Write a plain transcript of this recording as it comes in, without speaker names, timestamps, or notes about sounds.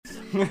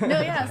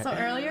No, yeah. So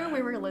earlier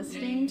we were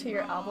listening to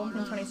your album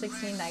from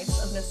 2016,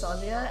 Nights of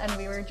Nostalgia, and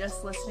we were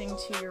just listening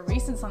to your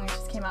recent song that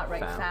just came out,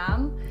 right?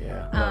 Fam.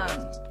 Yeah.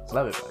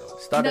 Love it.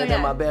 Started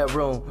in my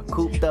bedroom,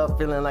 cooped up,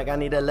 feeling like I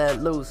need to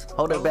let loose.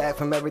 Hold it back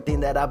from everything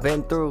that I've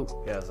been through.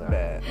 Yes,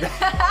 bad.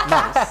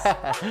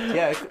 Nice.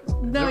 Yeah.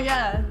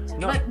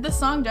 No. But the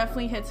song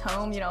definitely hits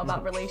home,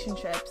 about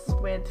relationships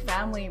with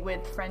family,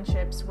 with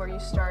friendships, where you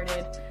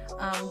started,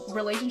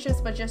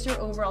 relationships, but just your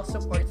overall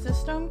support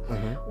system.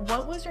 Mm-hmm.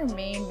 What was your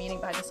main meaning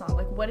behind the song?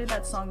 Like, what did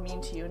that song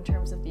mean to you in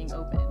terms of being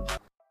open?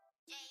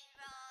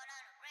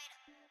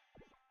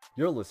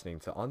 You're listening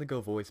to On The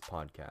Go Voice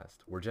podcast,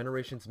 where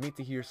generations meet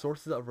to hear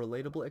sources of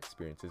relatable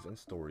experiences and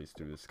stories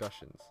through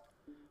discussions.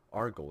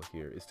 Our goal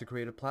here is to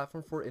create a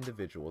platform for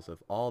individuals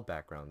of all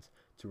backgrounds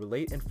to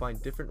relate and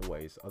find different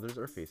ways others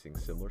are facing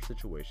similar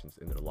situations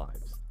in their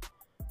lives.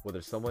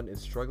 Whether someone is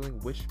struggling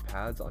which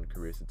paths on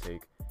careers to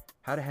take,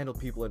 how to handle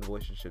people and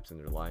relationships in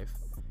their life,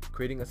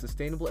 creating a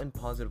sustainable and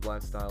positive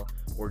lifestyle,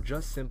 or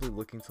just simply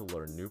looking to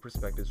learn new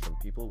perspectives from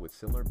people with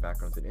similar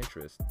backgrounds and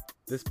interests,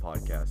 this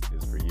podcast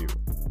is for you.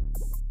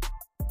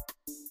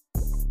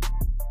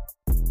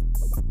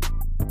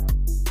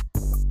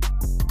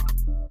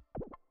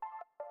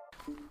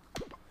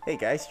 Hey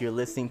guys, you're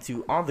listening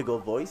to On The Go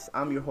Voice.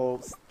 I'm your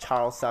host,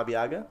 Charles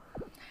Sabiaga.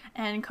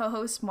 And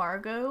co-host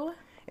Margot.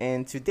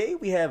 And today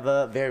we have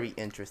a very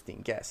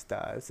interesting guest.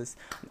 This is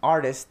an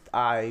artist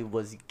I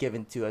was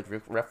given to a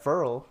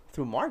referral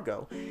through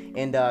Margot.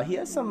 And he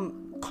has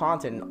some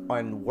content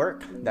and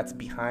work that's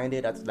behind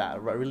it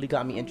that really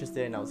got me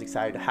interested, and I was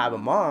excited to have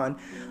him on.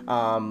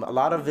 A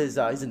lot of he's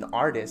an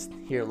artist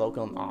here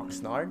local in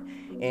Oxnard.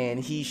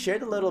 And he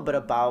shared a little bit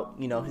about,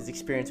 his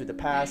experience with the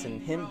past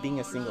and him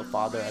being a single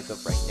father as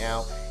of right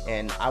now.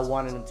 And I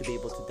wanted him to be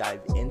able to dive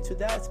into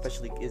that,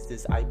 especially is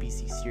this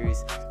IBC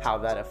series, how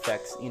that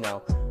affects,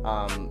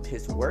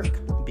 his work,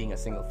 being a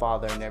single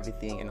father and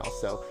everything, and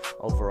also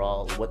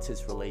overall, what's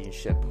his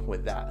relationship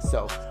with that.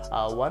 So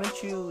why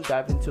don't you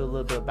dive into a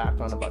little bit of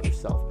background about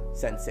yourself,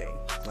 Senseii.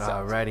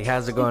 Alrighty,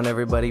 how's it going,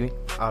 everybody?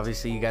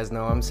 Obviously, you guys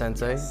know I'm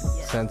Senseii.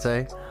 Yes.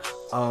 Senseii.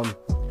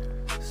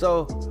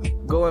 So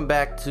going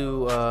back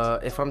to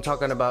if I'm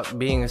talking about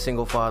being a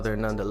single father,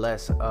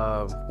 nonetheless,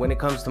 when it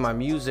comes to my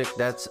music,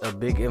 that's a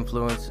big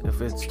influence.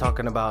 If it's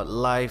talking about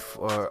life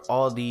or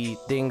all the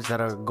things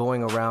that are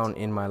going around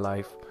in my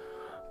life.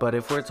 But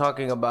if we're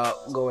talking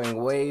about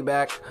going way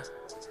back,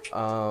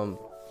 why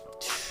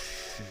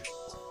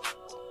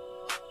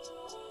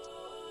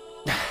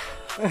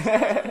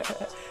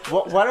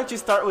don't you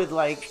start with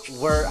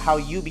how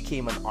you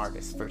became an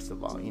artist, first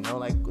of all,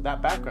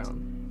 that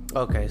background.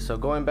 Okay, so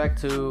going back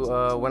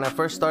to when I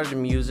first started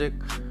music,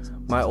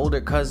 my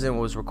older cousin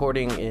was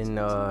recording in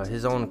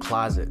his own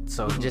closet.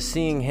 So just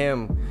seeing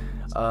him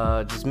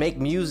just make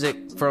music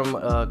from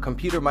a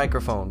computer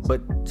microphone,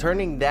 but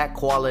turning that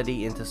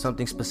quality into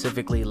something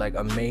specifically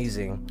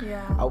amazing.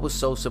 Yeah. I was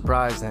so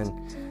surprised, and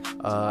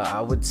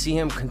I would see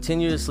him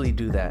continuously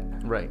do that.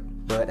 Right.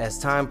 But as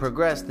time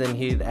progressed, then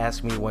he'd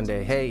ask me one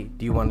day, hey,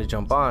 do you want to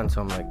jump on?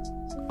 So I'm like,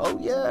 oh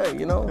yeah,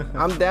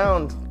 I'm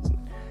down.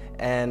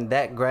 And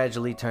that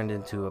gradually turned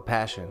into a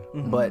passion.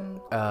 Mm-hmm. But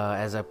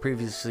as I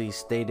previously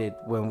stated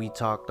when we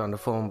talked on the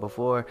phone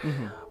before,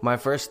 my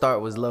first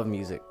start was love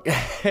music.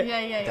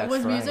 Yeah.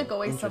 Was music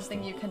always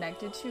something you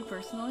connected to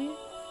personally?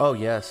 Oh,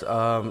 yes.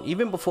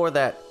 Even before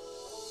that,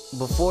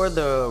 before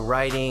the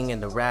writing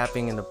and the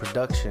rapping and the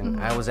production,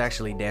 I was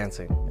actually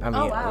dancing. I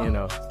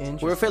mean,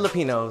 we're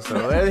Filipinos, so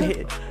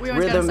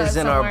rhythm is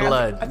in our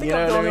blood. I think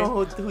I'm the only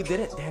one who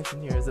didn't dance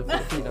in here as a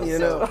Filipino. He's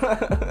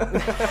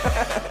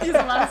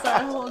about to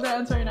start a whole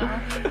dance right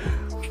now.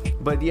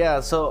 But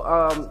yeah,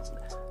 so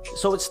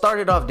it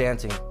started off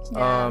dancing.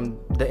 Yeah.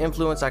 The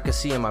influence I could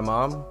see in my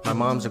mom. My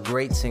mom's a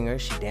great singer.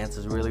 She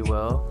dances really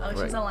well.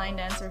 Oh, she's a line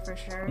dancer for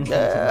sure.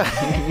 Yeah.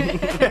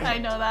 I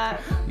know that.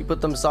 You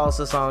put them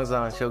salsa songs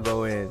on, she'll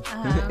go in.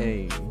 Uh-huh.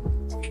 Hey.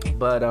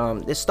 But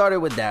it started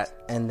with that.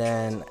 And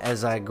then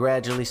as I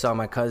gradually saw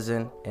my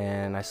cousin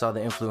and I saw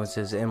the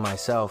influences in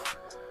myself,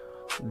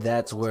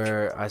 that's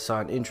where I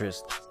saw an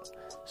interest.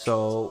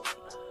 So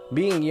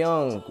being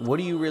young, what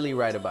do you really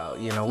write about?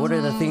 What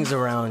are the things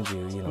around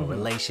you?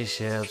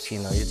 Relationships,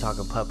 you're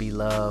talking puppy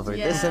love or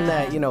this and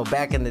that,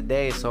 back in the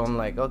day. So I'm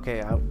like,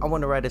 okay, I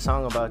want to write a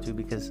song about you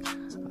because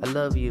I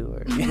love you.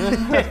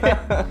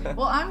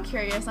 Well, I'm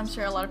curious. I'm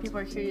sure a lot of people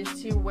are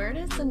curious too. Where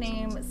does the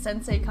name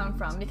Senseii come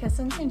from? Because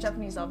Senseii in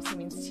Japanese obviously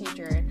means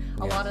teacher.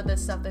 A lot of the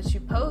stuff that you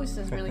post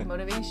is really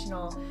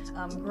motivational,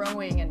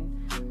 growing and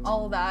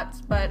all that.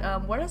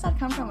 But where does that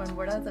come from and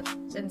where does it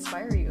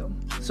inspire you?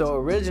 So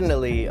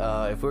originally,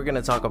 if we're going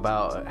to talk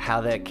about how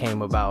that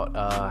came about,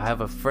 I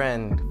have a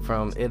friend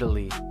from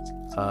Italy,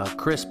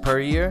 Chris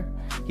Perrier.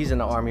 He's in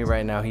the army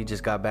right now. He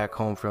just got back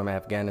home from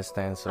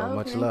Afghanistan. So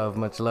much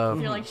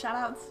love. You're like, shout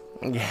outs.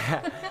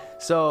 Yeah.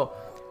 So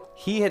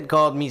he had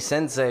called me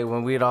Sensei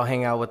when we'd all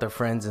hang out with our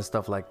friends and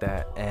stuff like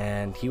that,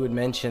 and he would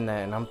mention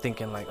that, and I'm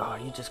thinking like, oh,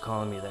 you just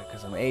calling me that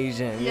because I'm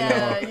Asian, you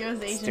know? He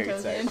was Asian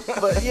chosen.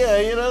 But yeah,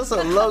 you know,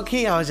 so low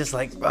key, I was just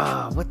like,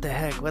 what the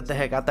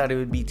heck? I thought it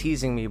would be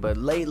teasing me, but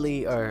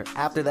lately, or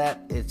after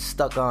that, it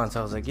stuck on. So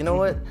I was like, you know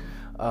what?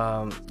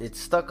 It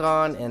stuck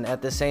on, and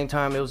at the same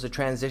time, it was a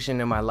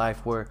transition in my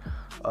life where,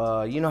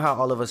 you know how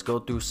all of us go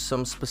through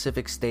some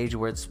specific stage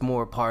where it's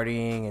more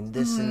partying and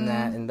this and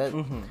that, and that.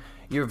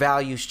 Your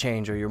values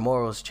change or your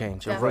morals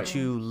change or what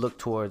you look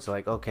towards,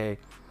 like, okay,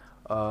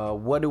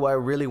 what do I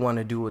really want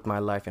to do with my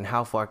life and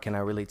how far can I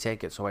really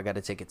take it? So I got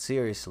to take it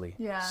seriously.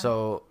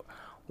 So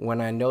when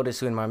I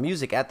noticed in my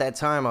music at that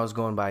time, I was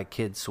going by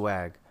Kid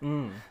Swag.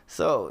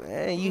 So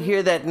you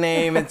hear that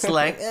name, it's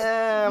like,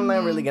 I'm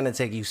not really going to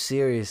take you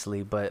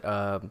seriously. But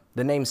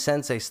the name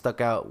Sensei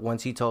stuck out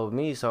once he told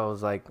me. So I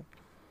was like,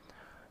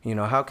 you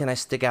know, how can I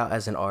stick out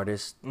as an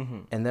artist?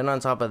 And then on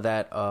top of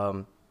that,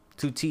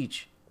 to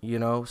teach. You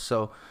know,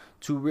 so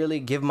to really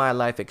give my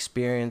life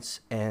experience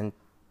and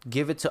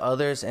give it to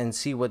others and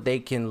see what they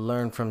can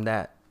learn from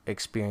that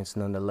experience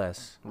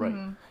nonetheless. Right.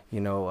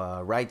 You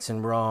know, rights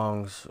and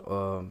wrongs,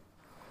 you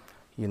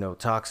know,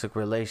 toxic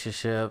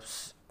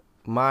relationships,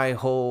 my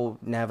whole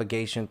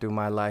navigation through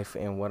my life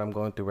and what I'm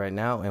going through right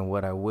now and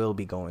what I will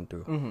be going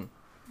through.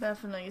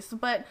 Definitely. So,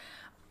 but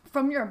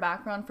from your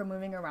background, from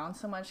moving around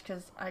so much,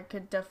 because I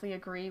could definitely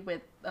agree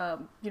with,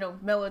 you know,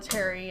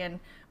 military and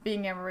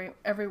being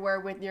everywhere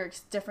with your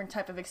different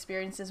type of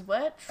experiences.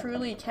 What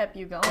truly kept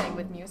you going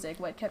with music?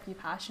 What kept you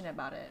passionate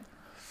about it?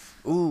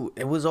 Ooh,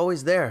 it was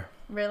always there.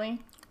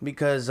 Really?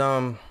 Because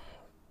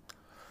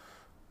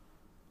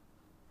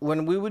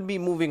when we would be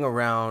moving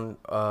around,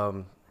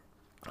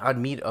 I'd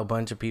meet a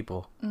bunch of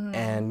people,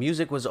 and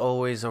music was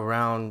always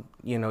around.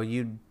 You know,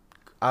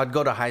 I'd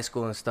go to high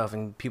school and stuff,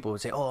 and people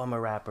would say, "Oh, I'm a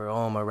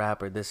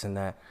rapper," this and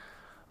that.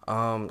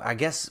 I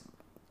guess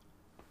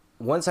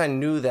once I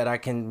knew that I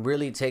can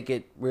really take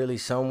it really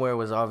somewhere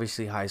was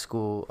obviously high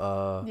school.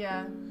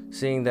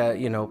 Seeing that,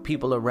 you know,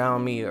 people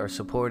around me are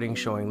supporting,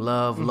 showing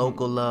love,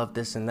 local love,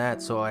 this and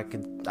that. So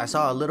I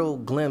saw a little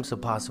glimpse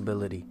of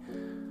possibility.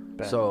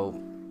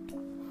 So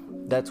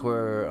that's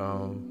where,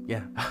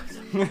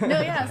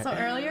 So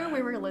earlier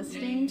we were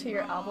listening to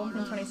your album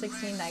from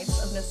 2016,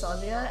 Nights of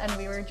Nostalgia, and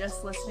we were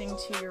just listening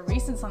to your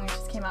recent song that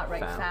just came out,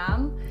 right,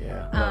 Fam?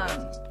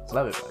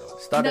 Love it.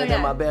 Started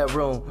in my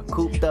bedroom,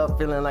 cooped up,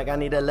 feeling like I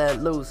need to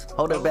let loose.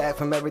 Hold it back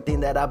from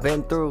everything that I've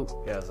been through.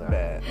 Yes,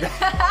 bad.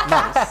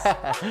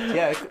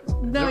 Nice.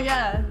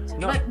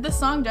 But the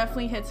song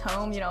definitely hits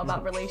home, you know,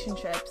 about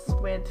relationships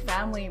with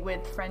family,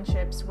 with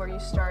friendships, where you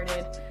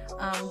started,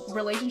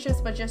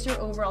 relationships, but just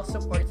your overall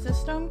support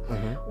system.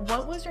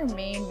 What was your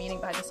main meaning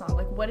behind the song?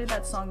 Like, what did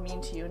that song mean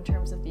to you in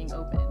terms of being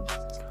open?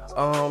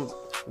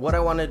 What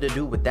I wanted to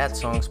do with that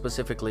song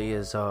specifically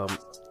is,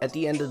 at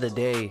the end of the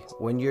day,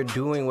 when you're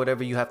doing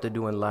whatever you have to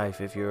do in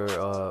life, if you're,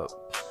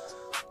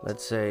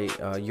 let's say,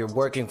 you're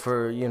working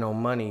for, you know,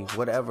 money,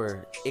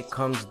 whatever, it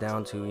comes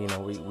down to, you know,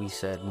 we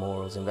said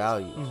morals and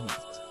values.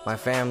 My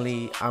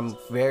family, I'm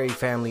very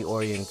family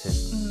oriented.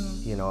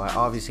 You know, I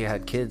obviously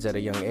had kids at a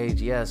young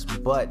age, yes,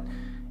 but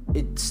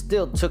it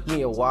still took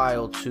me a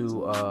while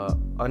to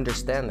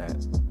understand that.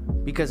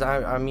 Because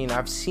I mean,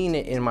 I've seen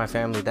it in my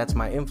family. That's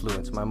my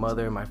influence. My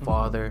mother, my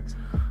father,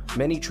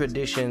 many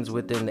traditions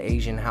within the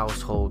Asian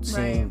household,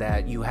 seeing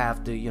that you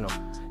have to, you know,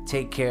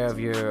 take care of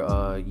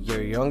your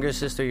younger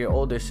sister, your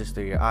older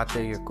sister, your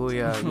ate, your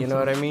kuya, you know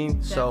what I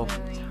mean? So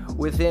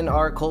within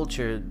our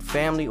culture,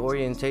 family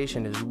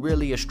orientation is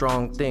really a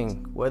strong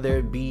thing, whether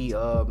it be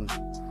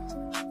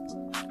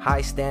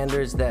high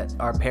standards that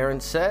our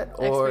parents set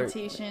or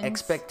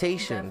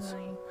expectations.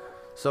 Definitely.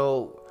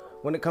 So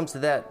when it comes to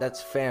that,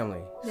 that's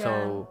family.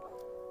 So,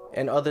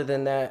 and other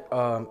than that,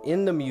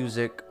 in the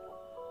music,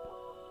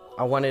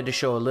 I wanted to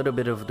show a little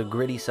bit of the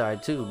gritty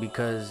side too,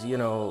 because, you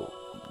know,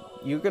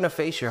 you're gonna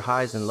face your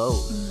highs and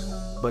lows,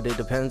 but it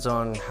depends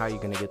on how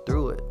you're gonna get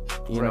through it.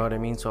 You know what I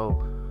mean?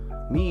 So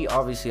me,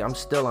 obviously, I'm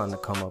still on the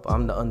come up.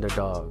 I'm the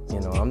underdog, you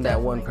know. I'm that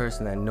one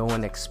person that no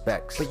one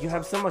expects. But you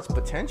have so much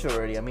potential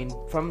already. I mean,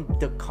 from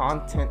the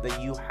content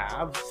that you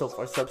have so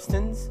far,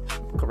 substance,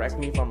 correct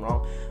me if I'm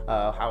wrong,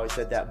 how I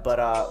said that, but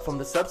from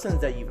the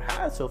substance that you've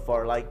had so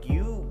far, like,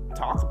 you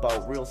talk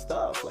about real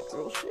stuff, like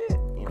real shit,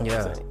 you know what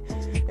I'm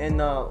saying?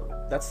 And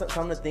that's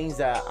some of the things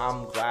that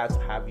I'm glad to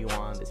have you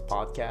on this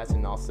podcast,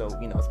 and also,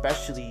 you know,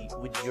 especially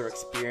with your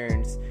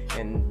experience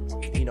and,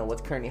 you know,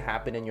 what's currently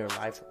happening in your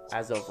life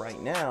as of right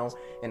now,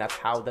 and that's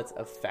how that's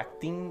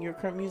affecting your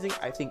current music.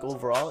 I think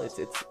overall it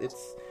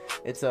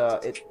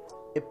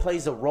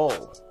plays a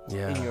role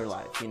in your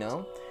life, you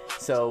know.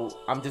 So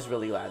I'm just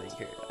really glad that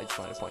you're here. I just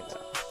wanted to point that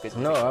out.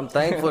 No, I'm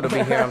thankful to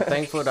be here. I'm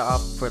thankful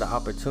for the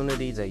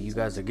opportunities that you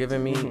guys are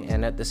giving me,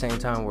 and at the same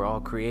time, we're all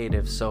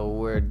creative, so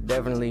we're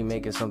definitely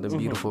making something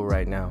beautiful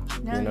right now.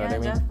 No, you know what I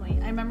mean? Definitely.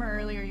 I remember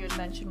earlier you had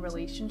mentioned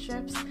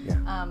relationships.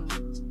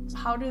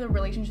 How do the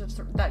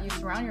relationships that you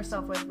surround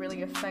yourself with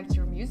really affect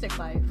your music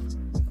life?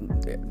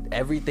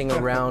 Everything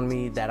around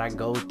me that I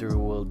go through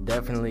will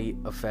definitely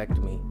affect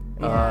me.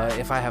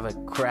 If I have a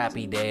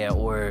crappy day at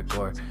work,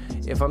 or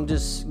if I'm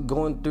just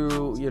going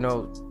through,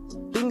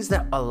 things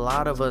that a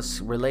lot of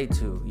us relate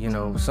to.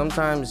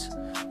 Sometimes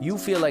you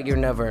feel like you're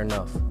never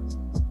enough,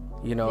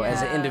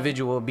 as an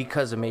individual,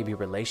 because of maybe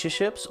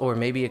relationships, or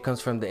maybe it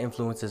comes from the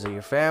influences of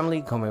your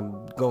family,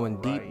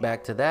 going deep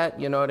back to that,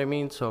 you know what I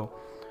mean? So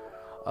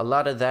a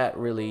lot of that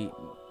really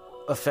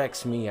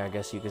affects me, I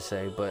guess you could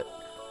say. But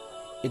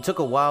it took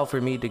a while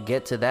for me to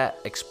get to that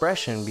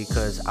expression,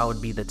 because I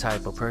would be the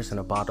type of person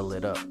to bottle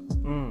it up.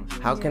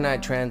 How can I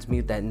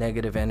transmute that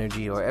negative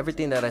energy or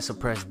everything that I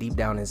suppress deep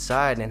down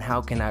inside, and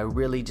how can I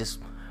really just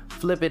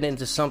flip it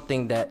into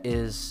something that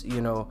is,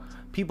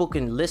 people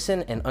can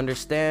listen and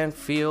understand,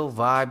 feel,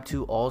 vibe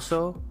to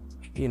also,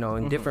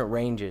 in different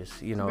ranges,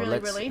 really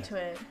relate to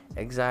it.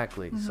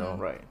 Exactly. So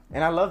right.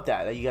 And I love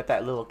that you got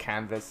that little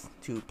canvas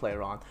to play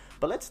around.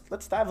 But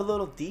let's dive a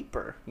little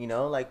deeper,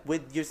 like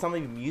with some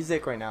of your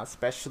music right now,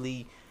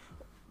 especially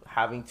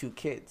having 2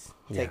 kids,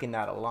 taking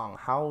that along.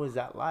 How is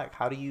that like?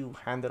 How do you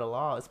handle it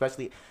all?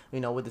 Especially,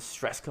 with the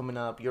stress coming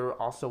up. You're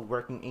also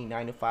working a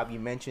 9 to 5. You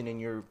mentioned in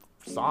your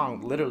song,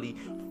 literally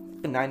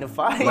 9 to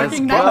 5.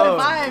 Working 9 to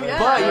 5, yeah.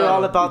 But you're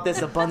all about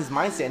this abundance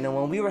mindset. And then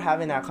when we were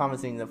having that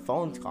conversation in the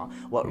phone call,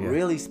 what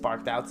really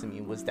sparked out to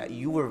me was that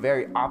you were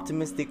very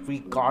optimistic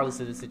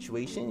regardless of the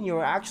situation. You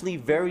were actually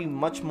very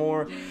much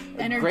more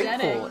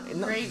energetic,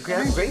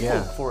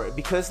 grateful for it,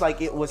 because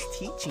it was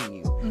teaching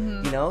you.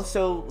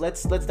 So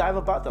let's dive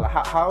about that.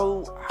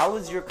 How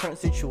is your current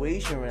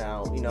situation right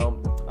now?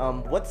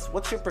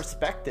 What's your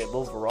perspective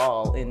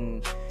overall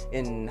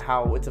in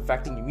how it's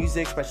affecting your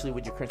music, especially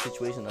with your current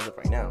situation as of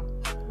right now?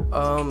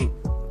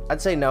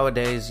 I'd say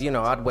nowadays,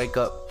 I'd wake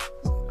up.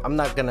 I'm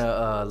not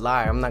gonna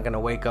lie. I'm not gonna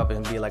wake up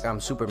and be like I'm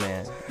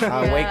Superman.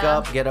 I wake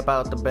up, get up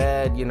out the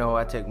bed.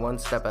 I take one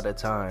step at a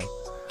time.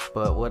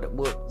 But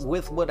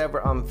with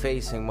whatever I'm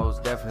facing,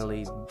 most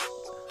definitely,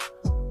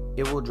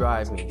 it will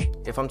drive me.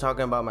 If I'm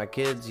talking about my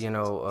kids,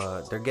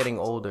 they're getting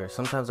older.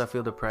 Sometimes I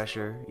feel the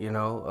pressure,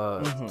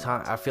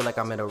 time, I feel like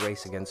I'm in a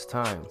race against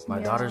time. My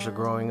daughters are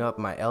growing up.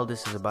 My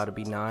eldest is about to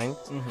be 9.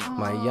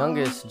 My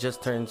youngest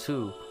just turned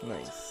 2.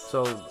 Nice.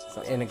 So,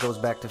 and it goes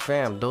back to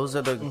fam. Those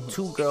are the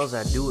 2 girls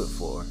I do it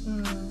for.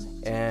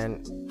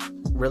 And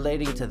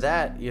relating to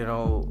that,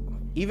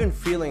 even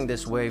feeling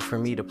this way for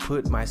me to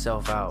put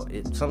myself out,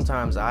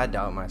 sometimes I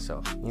doubt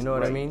myself. You know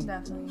what I mean?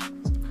 Definitely.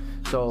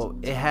 So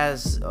it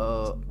has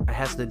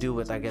to do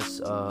with, I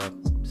guess,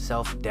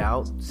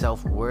 self-doubt,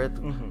 self-worth,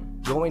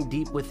 going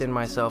deep within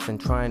myself and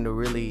trying to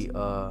really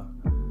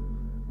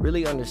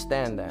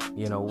understand that,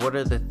 what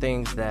are the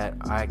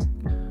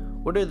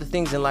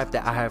things in life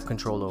that I have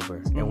control over,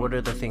 and what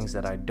are the things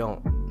that I don't.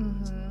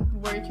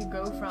 Where you could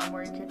go from,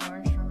 where you could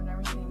nourish from, and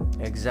everything.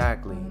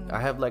 Exactly. I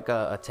have like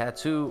a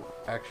tattoo,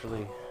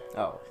 actually.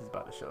 Oh, he's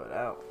about to show it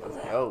out. Let's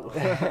go.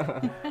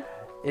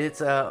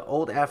 It's an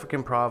old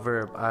African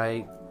proverb.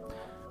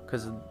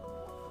 Because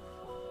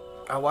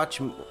I watch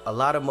a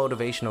lot of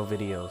motivational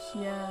videos.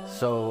 Yeah.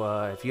 So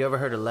if you ever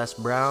heard of Les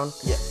Brown,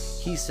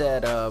 he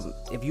said,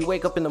 if you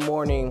wake up in the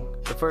morning,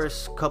 the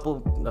first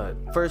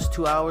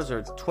 2 hours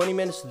or 20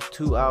 minutes to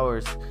 2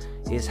 hours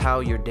is how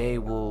your day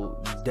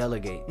will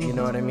delegate. You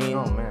know what I mean?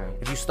 Oh man.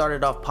 If you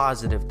started off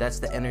positive, that's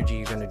the energy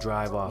you're gonna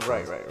drive off.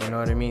 Right. You know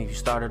what I mean? If you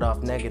started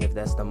off negative,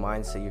 that's the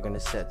mindset you're gonna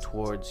set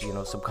towards,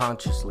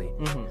 subconsciously.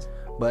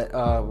 But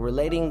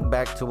relating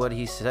back to what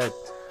he said,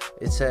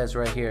 it says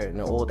right here in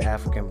an old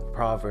African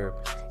proverb,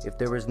 if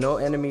there is no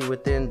enemy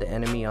within, the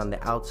enemy on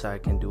the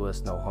outside can do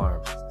us no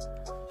harm.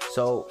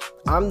 So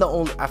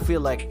I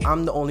feel like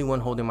I'm the only one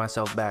holding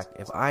myself back.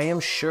 If I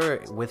am sure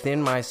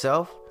within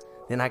myself,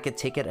 then I could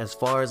take it as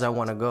far as I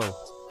want to go.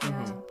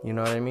 Yeah. You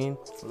know what I mean?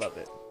 Love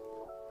it.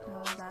 I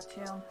love that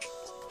too.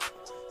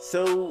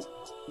 So,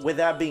 with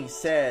that being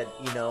said,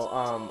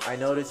 I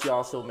noticed you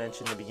also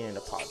mentioned in the beginning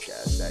of the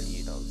podcast that,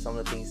 some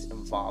of the things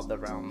involved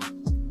around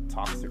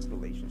toxic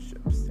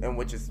relationships, and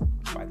which is,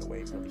 by the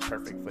way, really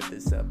perfect for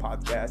this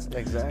podcast.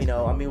 Exactly.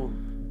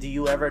 Do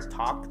you ever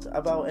talk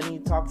about any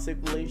toxic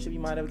relationship you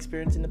might have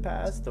experienced in the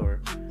past, or?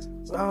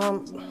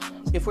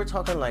 If we're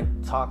talking like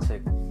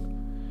toxic,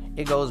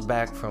 it goes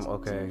back from,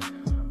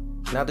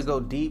 not to go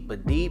deep,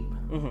 but deep.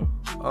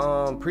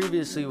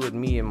 Previously with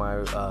me in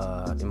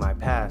my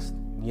past,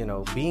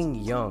 being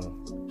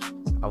young,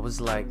 I was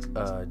like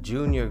a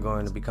junior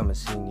going to become a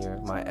senior.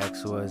 My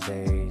ex was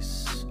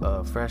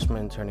a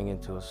freshman turning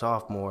into a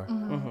sophomore.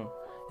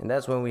 And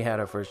that's when we had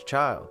our first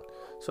child.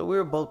 So we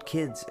were both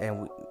kids,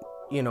 and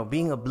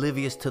being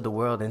oblivious to the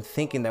world and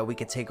thinking that we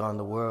could take on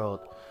the world.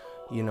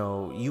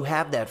 You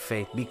have that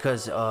faith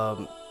because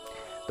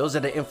those are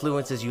the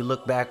influences you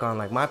look back on.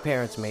 Like my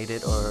parents made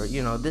it, or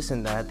this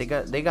and that.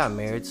 They got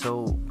married,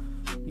 so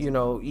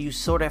you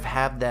sort of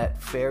have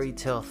that fairy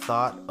tale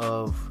thought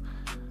of,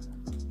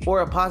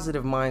 or a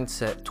positive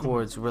mindset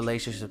towards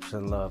relationships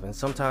and love. And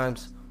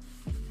sometimes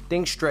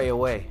things stray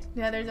away.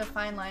 Yeah, there's a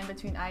fine line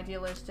between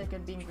idealistic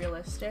and being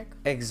realistic.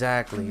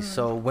 Exactly.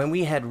 So when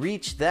we had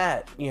reached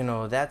that,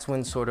 that's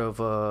when sort of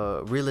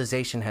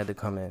realization had to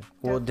come in.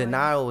 Well, Definitely.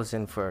 denial was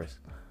in first.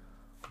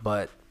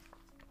 But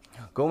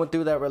going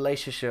through that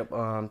relationship,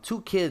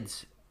 2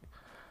 kids,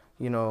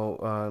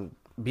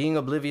 being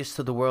oblivious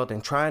to the world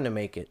and trying to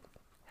make it,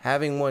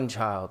 having 1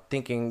 child,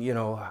 thinking,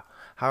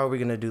 how are we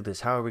gonna do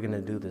this? How are we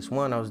gonna do this?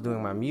 One, I was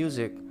doing my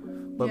music,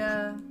 but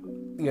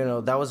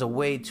that was a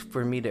way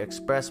for me to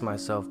express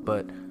myself.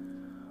 But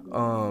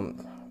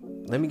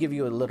let me give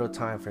you a little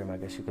time frame, I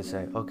guess you could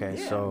say. Okay,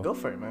 so go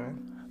for it,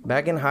 man.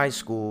 Back in high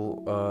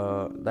school,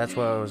 that's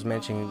why I was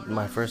mentioning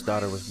my first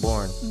daughter was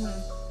born.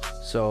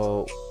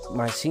 So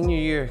my senior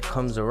year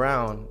comes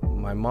around,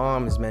 my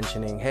mom is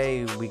mentioning,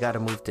 hey, we got to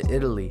move to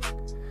Italy.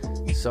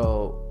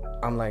 So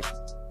I'm like,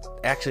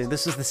 actually,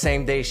 this is the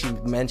same day she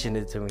mentioned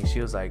it to me. She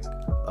was like,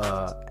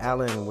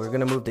 Alan, we're going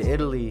to move to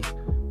Italy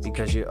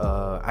because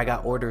I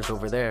got orders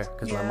over there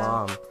because my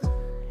mom.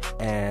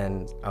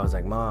 And I was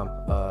like, Mom,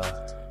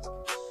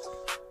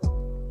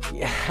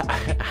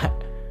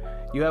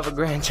 you have a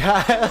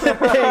grandchild.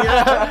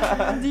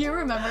 Do you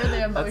remember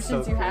the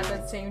emotions you had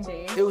that same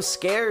day? It was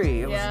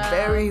scary. It was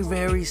very,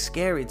 very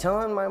scary.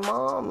 Telling my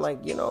mom,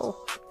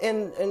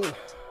 and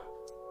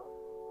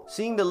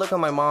seeing the look on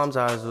my mom's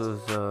eyes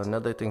was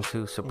another thing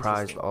too.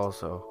 Surprised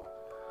also.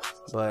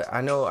 But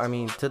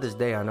to this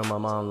day, I know my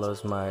mom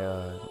loves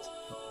my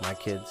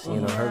kids.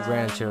 Her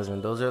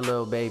grandchildren. Those are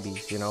little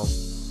babies.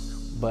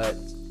 But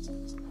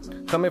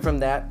coming from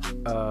that,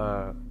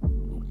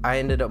 I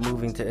ended up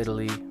moving to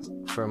Italy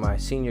for my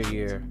senior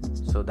year.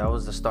 So that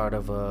was the start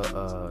of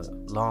a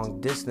long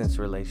distance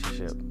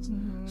relationship.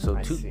 So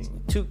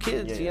two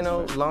kids,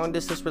 long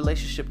distance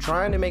relationship,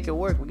 trying to make it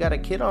work. We got a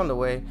kid on the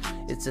way.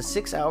 It's a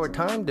 6-hour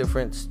time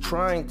difference,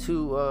 trying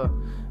to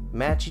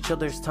match each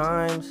other's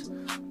times,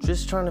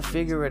 just trying to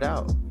figure it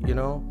out,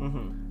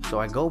 So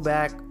I go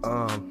back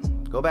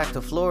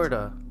to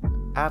Florida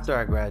after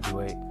I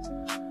graduate.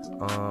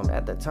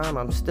 At that time,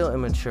 I'm still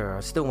immature. I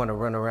still want to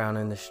run around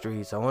in the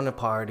streets. I want to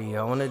party.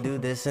 I want to do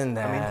this and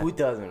that. I mean, who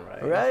doesn't,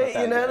 right? Right?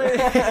 What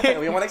I mean?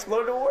 We want to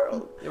explore the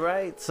world.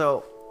 Right?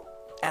 So,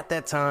 at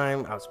that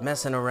time, I was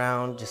messing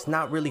around, just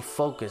not really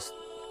focused.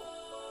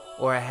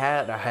 Or I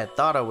had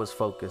thought I was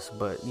focused,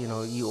 but,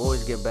 you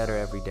always get better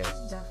every day.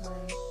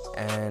 Definitely.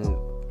 And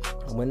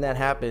when that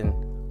happened,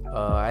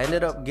 I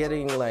ended up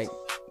getting,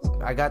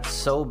 I got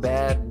so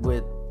bad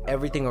with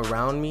everything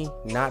around me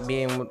not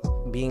being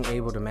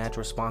able to match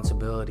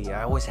responsibility.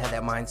 I always had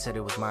that mindset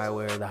it was my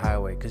way or the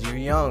highway because you're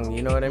young,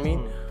 you know what I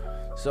mean?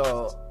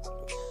 So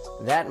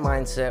what that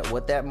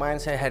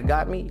mindset had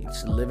got me,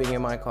 it's living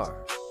in my car.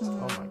 Oh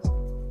my God.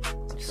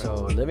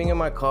 So living in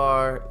my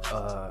car,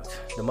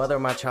 the mother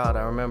of my child,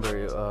 I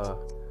remember,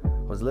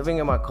 was living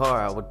in my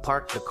car. I would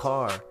park the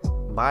car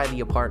by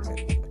the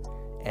apartment,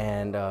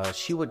 and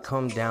she would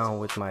come down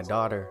with my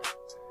daughter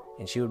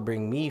and she would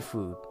bring me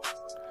food.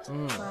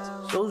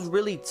 Wow. So it was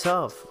really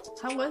tough.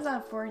 How was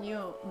that for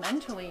you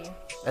mentally?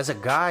 As a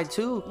guy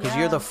too, because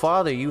you're the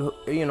father.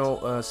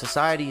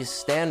 Society's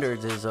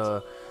standards is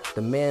the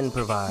men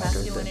provide.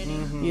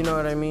 Masculinity. You know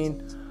what I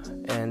mean?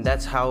 And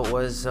that's how it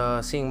was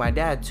seeing my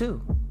dad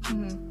too.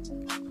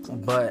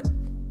 But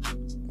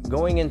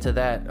going into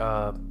that,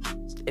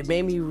 it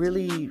made me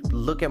really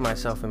look at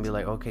myself and be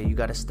like, okay, you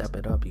got to step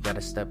it up. You got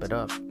to step it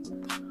up.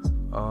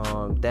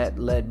 That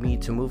led me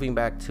to moving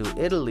back to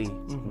Italy,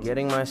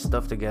 getting my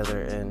stuff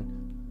together, and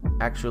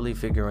actually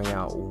figuring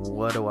out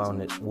what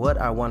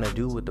I want to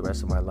do with the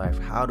rest of my life.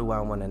 How do I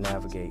want to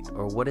navigate,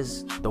 or what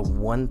is the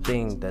one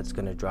thing that's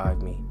gonna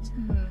drive me?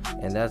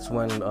 And that's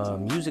when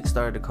music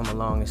started to come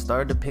along. It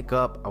started to pick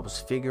up. I was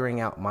figuring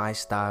out my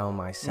style,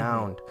 my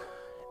sound,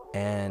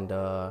 and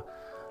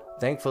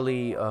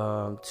thankfully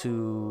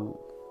to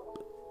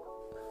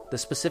the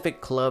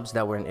specific clubs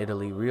that were in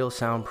Italy, Real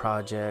Sound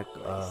Project,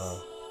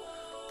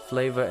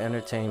 Flavor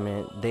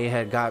Entertainment, they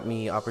had got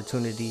me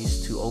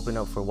opportunities to open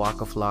up for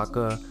Waka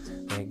Flocka.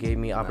 They gave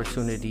me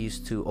opportunities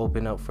to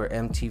open up for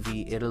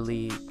MTV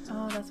Italy.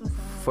 Oh, that's what's up.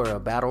 For a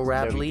battle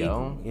rap league,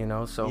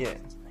 so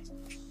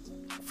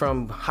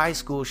from high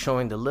school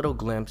showing the little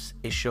glimpse,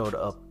 it showed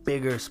a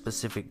bigger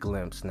specific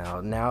glimpse.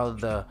 Now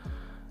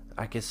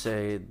I could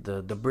say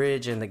the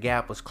bridge and the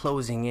gap was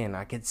closing in.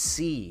 I could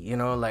see,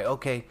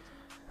 okay,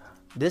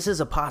 this is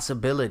a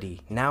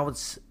possibility. Now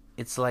it's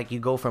like you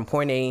go from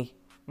point A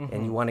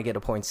and you want to get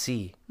to point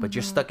C, but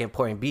you're stuck at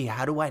point B.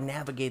 How do I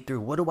navigate through?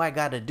 What do I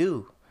got to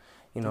do?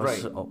 Right.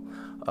 So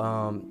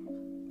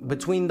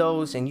between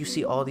those, and you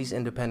see all these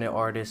independent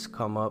artists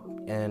come up,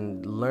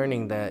 and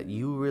learning that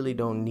you really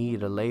don't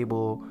need a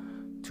label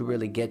to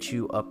really get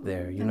you up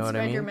there. You know what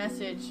I mean? Spread your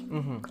message.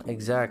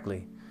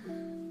 Exactly.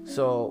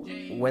 So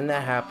when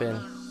that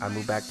happened, I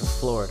moved back to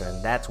Florida,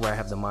 and that's where I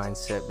have the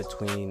mindset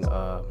between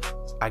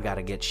I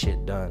gotta get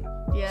shit done.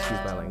 Yeah. Excuse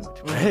my language.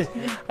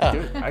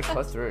 Dude, I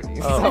cussed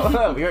already. Oh,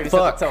 So, we already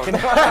fuck. set the tone.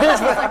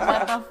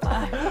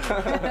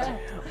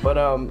 But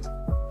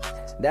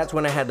that's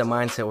when I had the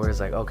mindset where it's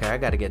like, okay, I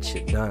gotta get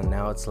shit done.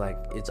 Now it's like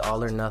it's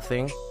all or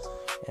nothing,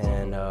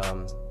 and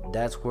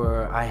that's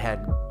where I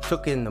had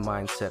took in the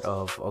mindset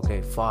of,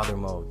 okay, father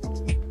mode.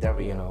 There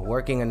we go.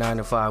 Working a 9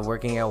 to 5,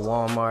 working at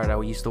Walmart.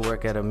 I used to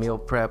work at a meal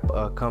prep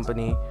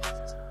company.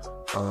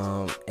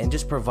 and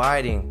just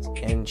providing.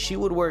 And she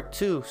would work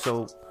too,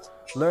 so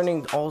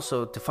learning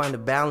also to find a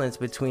balance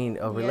between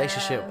a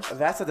relationship.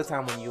 That's at the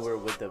time when you were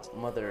with the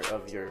mother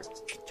of your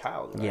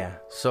child, right? Yeah.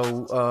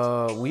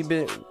 So we've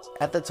been,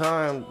 at the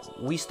time,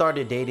 we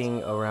started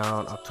dating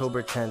around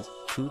October 10th,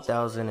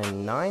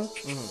 2009.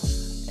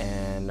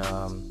 And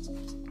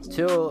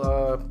till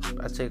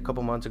I'd say a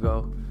couple months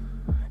ago.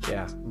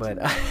 Yeah, but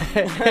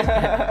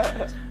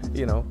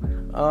you know,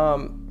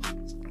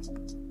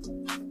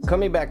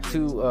 coming back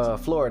to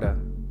Florida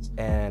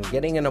and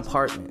getting an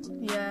apartment.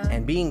 Yeah.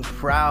 And being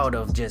proud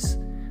of just,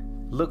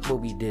 look what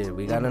we did.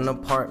 We got an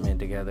apartment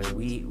together.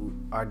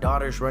 Our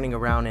daughter's running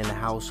around in the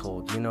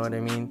household. You know what I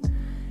mean?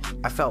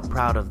 I felt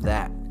proud of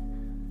that.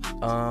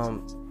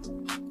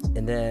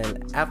 And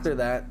then after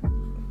that,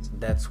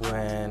 that's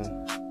when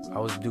I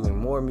was doing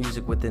more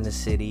music within the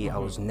city. I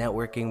was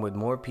networking with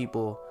more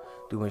people,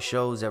 doing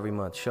shows every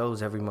month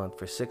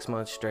for 6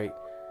 months straight.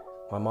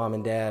 My mom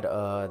and dad,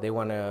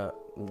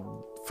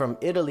 from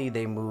Italy,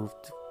 they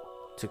moved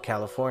to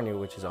California,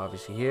 which is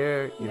obviously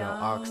here, you know,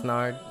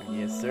 Oxnard.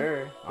 Yes,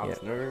 sir.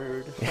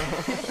 Oxnard.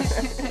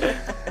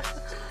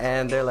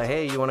 And they're like,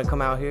 hey, you want to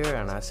come out here?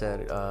 And I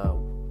said,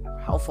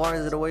 how far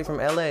is it away from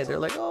LA? They're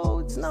like, oh,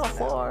 it's not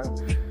far.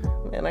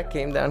 Man, I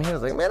came down here. I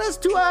was like, man, that's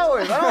 2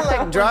 hours. I don't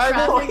like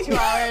driving. Traffic, 2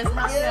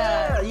 hours.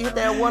 Yeah, you hit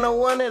that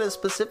 101 at a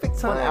specific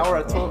time. 1 hour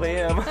at 12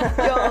 a.m.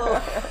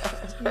 Yo.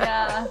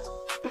 Yeah.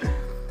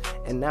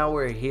 And now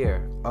we're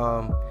here.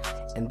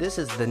 And this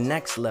is the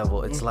next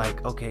level. It's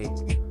like, okay,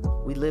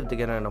 we live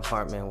together in an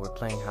apartment. We're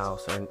playing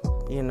house, and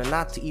you know,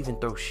 not to even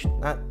throw,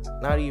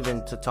 not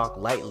even to talk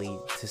lightly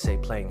to say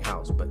playing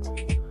house, but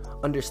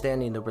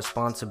understanding the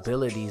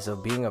responsibilities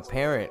of being a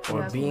parent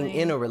or being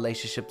in a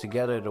relationship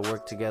together to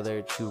work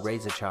together to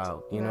raise a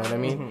child. You know what I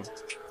mean?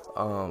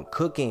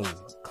 Cooking,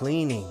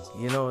 cleaning,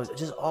 you know,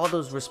 just all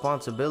those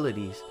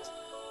responsibilities.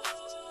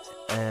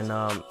 And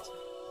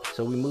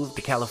so we moved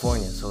to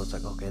California. So it's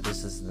like, okay,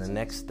 this is the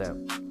next step.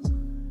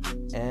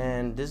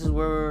 And this is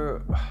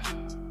where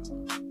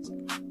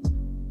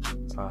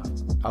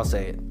I'll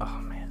say it. Oh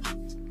man.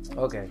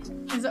 Okay.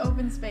 It's an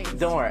open space.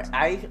 Don't worry.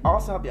 I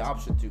also have the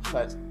option to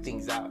cut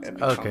things out if it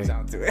comes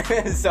down to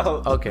it.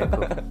 So. Okay,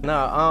 cool.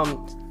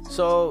 Now,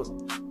 so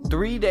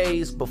 3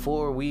 days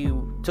before we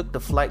took the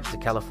flight to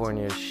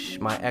California,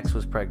 my ex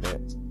was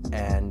pregnant,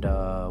 and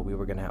we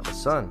were gonna have a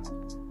son.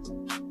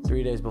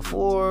 3 days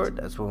before,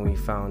 that's when we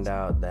found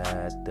out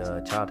that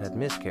the child had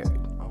miscarried.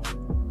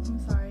 I'm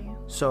sorry.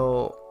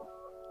 So,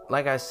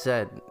 like I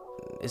said,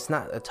 it's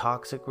not a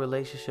toxic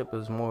relationship. It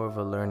was more of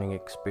a learning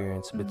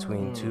experience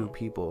between two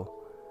people,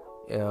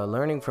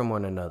 learning from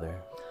one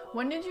another.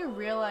 When did you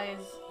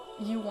realize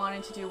you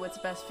wanted to do what's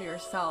best for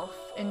yourself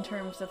in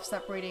terms of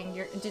separating,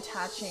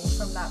 detaching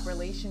from that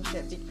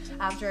relationship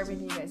after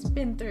everything you guys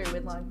been through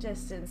with long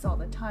distance, all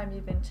the time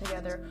you've been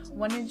together?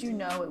 When did you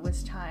know it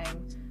was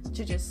time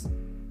to just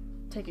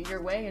take it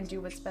your way and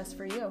do what's best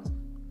for you?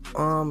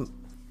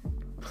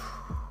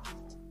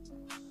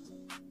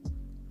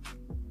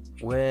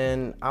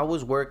 When I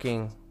was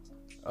working,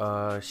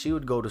 she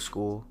would go to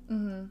school.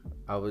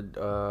 I would,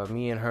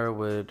 me and her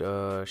would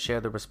share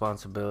the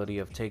responsibility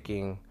of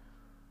taking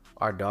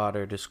our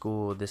daughter to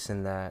school, this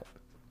and that.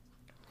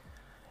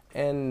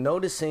 And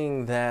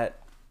noticing that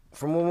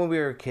from when we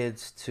were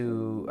kids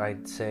to,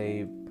 I'd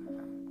say,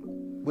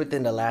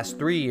 within the last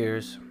 3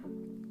 years,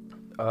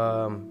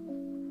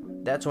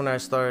 that's when I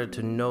started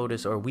to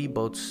notice, or we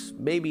both,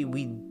 maybe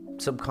we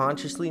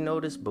subconsciously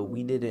noticed, but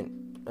we didn't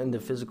in the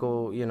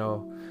physical, you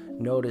know,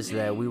 notice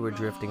that we were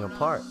drifting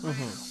apart.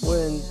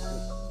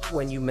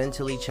 When you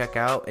mentally check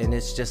out and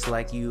it's just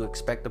like you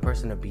expect the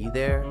person to be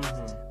there,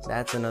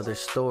 that's another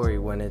story.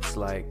 When it's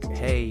like,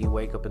 hey, you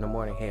wake up in the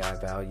morning, hey, I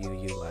value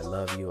you, I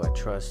love you, I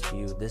trust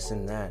you, this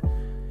and that.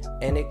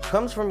 And it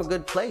comes from a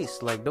good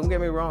place. Like, don't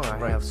get me wrong,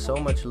 I have so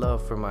much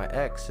love for my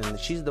ex, and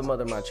she's the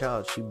mother of my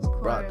child. She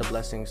brought the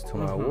blessings to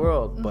my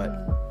world. But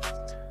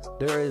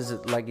there is,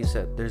 like you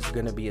said, there's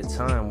gonna be a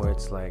time where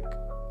it's like,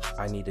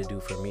 I need to do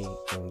for me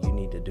and you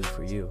need to do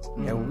for you.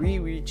 And we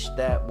reached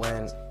that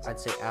when, I'd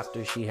say,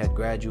 after she had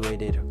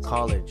graduated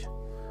college.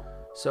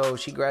 So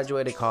she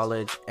graduated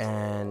college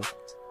and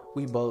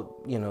we both,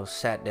 you know,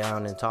 sat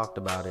down and talked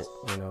about it.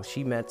 You know,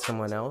 she met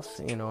someone else,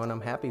 you know, and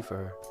I'm happy for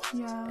her.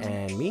 Yeah.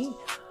 And me,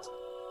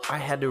 I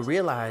had to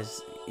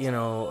realize, you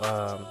know,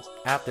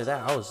 after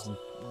that, I was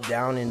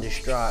down and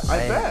distraught.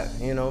 I bet.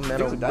 You know,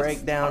 mental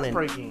breakdown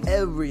and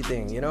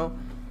everything, you know.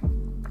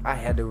 I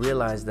had to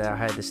realize that I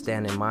had to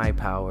stand in my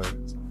power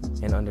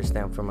and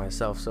understand for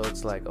myself. So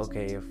it's like,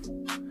 okay, if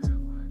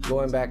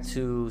going back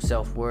to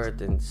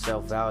self-worth and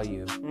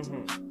self-value,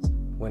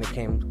 when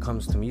it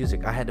comes to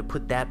music, I had to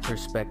put that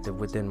perspective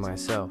within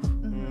myself.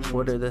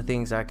 What are the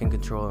things I can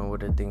control and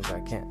what are the things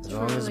I can't? As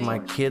long as my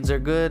kids are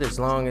good, as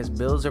long as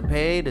bills are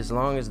paid, as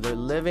long as they're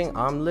living,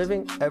 I'm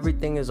living,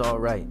 everything is all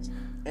right.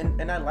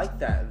 And I like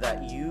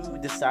that you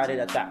decided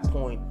at that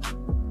point,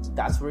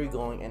 that's where you're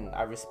going, and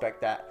I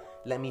respect that.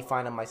 let me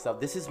find out myself.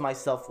 This is my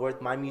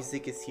self-worth. My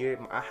music is here.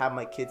 I have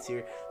my kids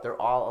here.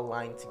 They're all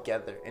aligned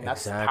together, and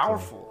that's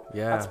powerful.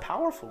 Yeah, that's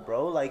powerful,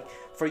 bro. Like,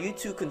 for you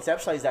to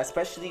conceptualize that,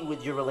 especially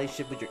with your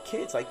relationship with your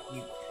kids, like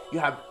you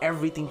have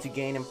everything to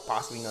gain and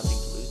possibly nothing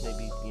to lose.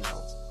 Maybe, you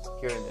know,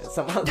 here and there,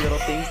 some little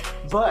things,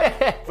 but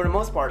for the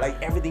most part, like,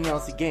 everything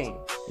else to gain.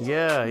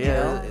 Yeah, You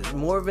know? it's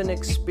more of an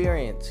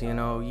experience, you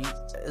know.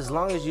 As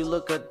long as you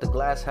look at the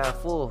glass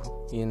half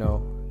full, you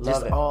know,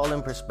 Love it's it. all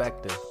in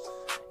perspective.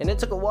 And it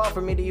took a while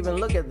for me to even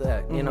look at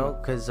that, you know,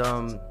 because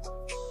I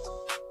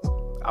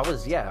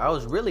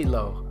was really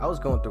low. I was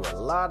going through a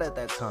lot at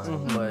that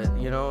time, but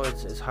you know,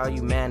 it's how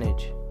you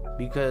manage,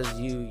 because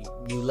you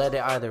let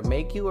it either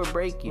make you or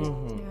break you.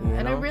 You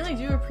And I know? really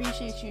do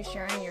appreciate you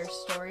sharing your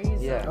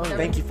stories. Yeah. of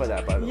Thank you for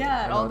that, by the way. Yeah,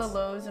 I and know all the it's-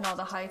 lows and all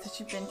the highs that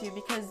you've been through,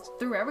 because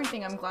through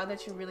everything, I'm glad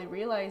that you really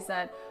realize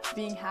that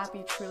being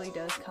happy truly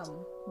does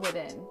come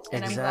within.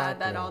 And I'm glad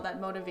that Exactly. all that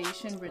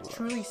motivation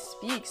truly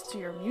speaks to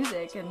your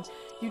music, and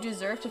you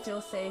deserve to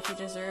feel safe, you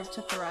deserve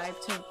to thrive,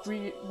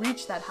 to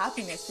reach that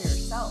happiness for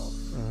yourself.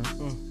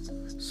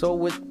 So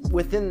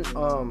within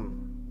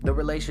the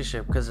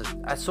relationship, because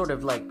I sort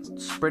of like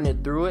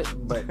sprinted through it,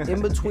 but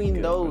in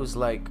between those,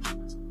 like,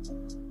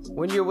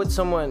 when you're with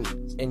someone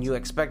and you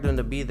expect them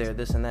to be there,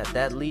 this and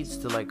that leads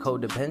to like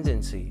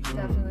codependency.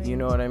 Definitely. You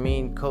know what I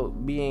mean?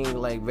 Being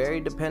like very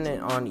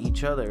dependent on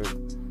each other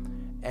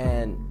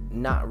and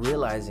not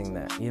realizing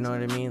that. You know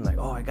what I mean? Like,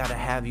 oh, I gotta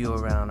have you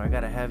around.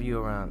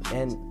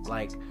 And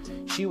like,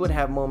 she would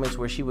have moments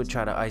where she would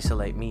try to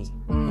isolate me.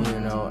 You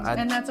know,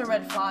 And that's a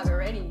red flag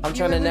already. I'm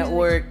trying to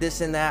network, this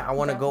and that. I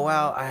want to go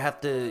out. I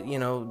have to, you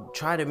know,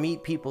 try to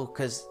meet people,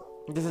 because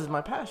This is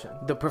my passion.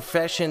 the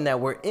profession that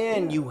we're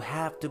in, you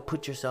have to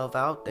put yourself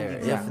out there.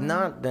 If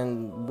not,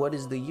 then what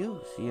is the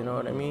use? You know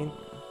what I mean?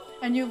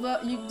 And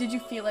did you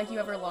feel like you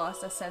ever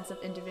lost a sense of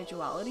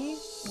individuality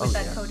with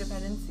that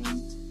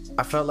codependency?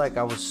 I felt like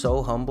I was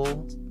so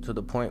humble to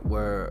the point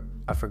where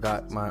I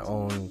forgot my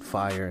own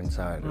fire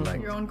inside.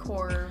 Like, Your own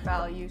core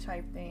value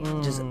type thing.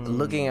 just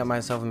looking at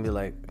myself and be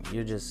like,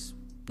 you're just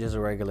a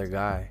regular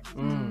guy.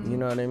 You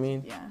know what I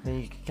mean? Yeah.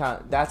 Then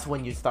that's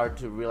when you start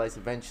to realize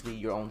eventually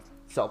your own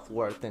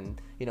self-worth,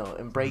 and, you know,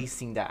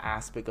 embracing that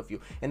aspect of you.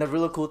 And the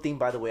really cool thing,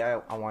 by the way,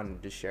 I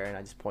wanted to share, and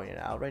I just pointed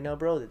out right now,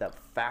 bro, that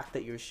fact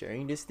that you're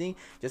sharing this thing,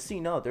 just so you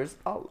know, there's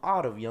a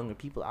lot of younger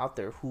people out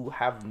there who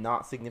have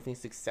not significantly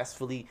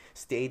successfly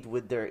stayed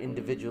with their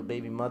individual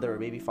baby mother or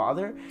baby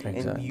father. And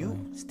Exactly.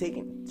 you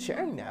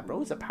sharing that,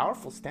 bro, is a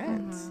powerful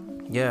stance.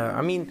 Yeah,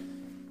 I mean,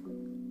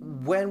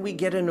 when we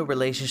get into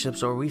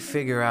relationships or we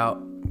figure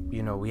out,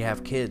 you know, we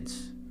have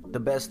kids, the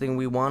best thing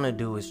we want to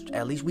do is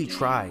at least we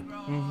tried.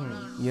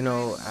 You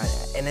know,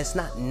 and it's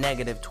not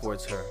negative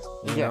towards her.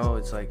 You know,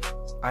 it's like,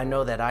 I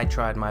know that I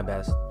tried my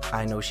best.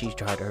 I know she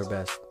tried her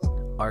best.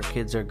 Our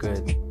kids are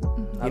good.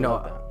 You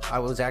know, I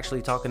was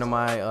actually talking to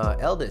my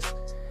eldest,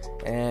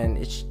 and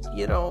it's,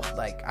 you know,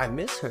 like, I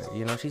miss her.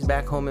 You know, she's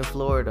back home in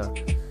Florida.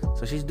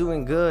 So she's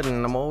doing good,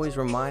 and I'm always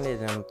reminded,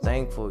 and I'm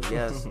thankful,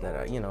 yes,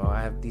 that you know,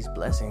 I have these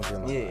blessings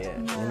in my life.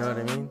 You know what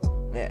I mean?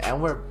 Yeah,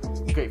 and we're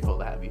grateful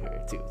to have you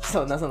here too.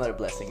 So that's another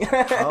blessing.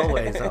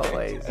 always. You know what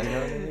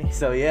I mean?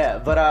 So yeah,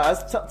 but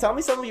tell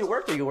me some of your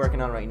work that you're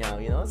working on right now.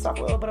 You know, let's talk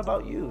a little bit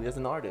about you as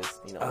an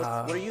artist. You know,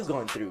 what are you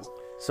going through?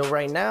 So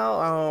right now,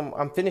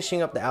 I'm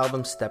finishing up the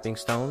album Stepping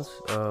Stones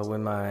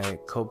with my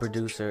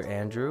co-producer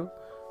Andrew.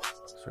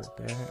 It's right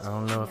there. I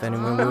don't know if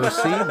anyone will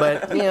see,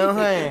 but you know,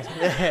 hey.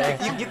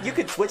 You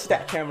could switch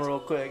that camera real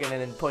quick and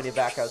then point it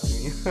back out to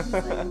me.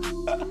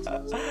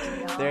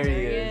 There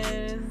he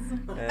is.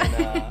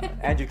 And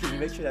Andrew, can you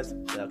make sure that's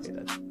okay?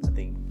 I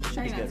think it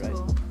should be good, right?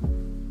 Cool.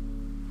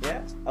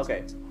 Yeah.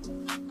 Okay.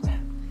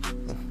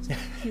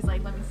 He's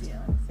like, let me see it.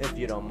 If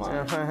you don't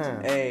mind.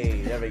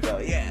 Hey, there we go.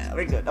 Yeah,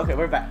 we're good. Okay,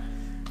 we're back.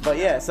 But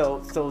yeah,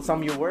 so some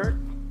of your work.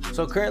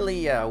 So currently,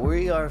 yeah,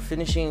 we are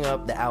finishing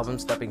up the album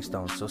Stepping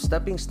Stones. So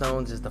Stepping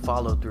Stones is the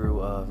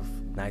follow-through of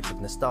Nights of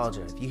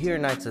Nostalgia. If you hear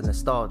Nights of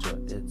Nostalgia,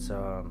 it's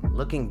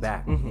looking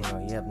back. You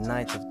know, you have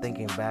nights of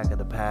thinking back of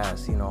the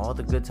past. You know, all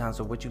the good times,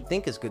 or what you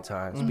think is good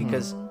times,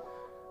 because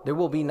there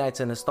will be nights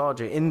of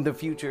nostalgia in the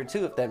future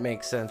too, if that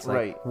makes sense. Like,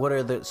 Right. what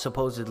are the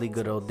supposedly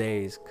good old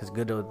days? Because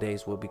good old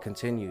days will be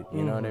continued.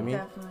 You know what I mean?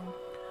 Definitely.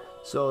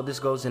 So this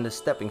goes into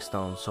stepping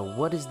stones. So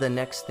what is the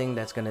next thing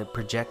that's going to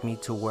project me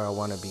to where I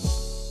want to be?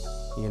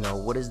 You know,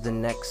 what is the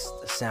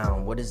next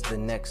sound? What is the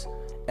next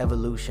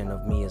evolution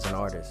of me as an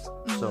artist?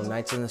 So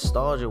Nights of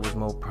Nostalgia was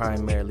more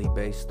primarily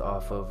based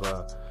off of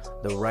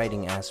the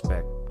writing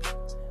aspect,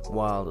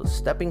 while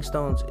Stepping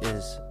Stones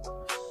is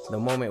the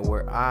moment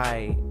where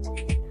I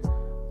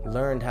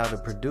learned how to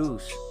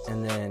produce,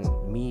 and then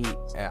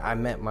I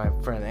met my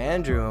friend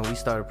Andrew and we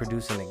started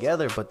producing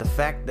together. But the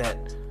fact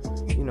that,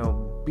 you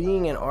know,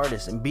 being an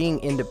artist and being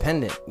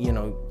independent, you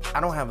know, I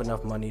don't have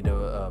enough money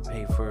to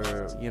pay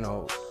for, you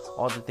know,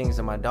 all the things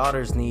that my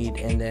daughters need,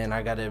 and then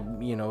I gotta,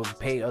 you know,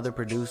 pay other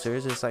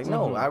producers. It's like,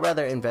 no, I'd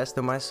rather invest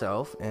in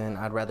myself, and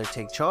I'd rather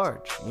take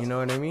charge. You know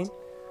what I mean?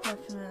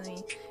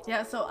 Definitely.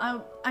 Yeah, so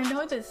I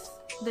know this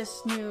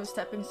new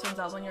Stepping Stones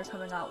album you're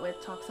coming out with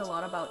talks a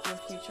lot about your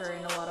future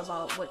and a lot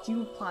about what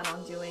you plan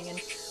on doing and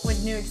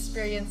with new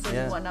experiences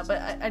and whatnot.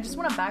 But I just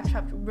want to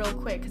backtrack real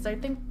quick because I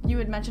think you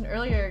had mentioned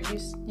earlier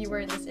you were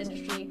in this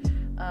industry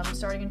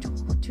starting in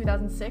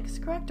 2006,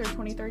 correct? Or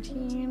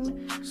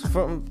 2013? So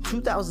from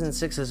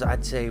 2006 is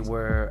I'd say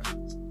where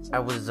I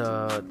was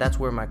that's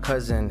where my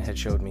cousin had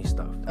showed me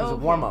stuff. It was a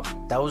warm up.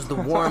 That was the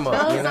warm up.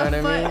 That was You know what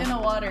I foot mean? in the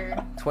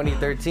water.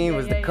 2013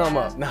 was the come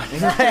up. No.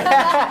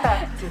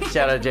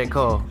 Shout out J.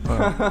 Cole.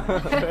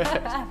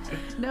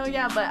 No,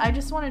 yeah, but I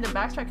just wanted to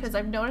backtrack because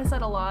I've noticed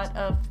that a lot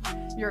of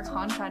your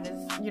content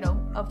is,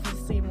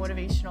 obviously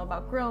motivational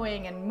about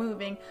growing and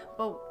moving.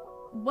 But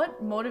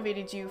what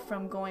motivated you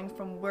from going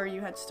from where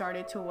you had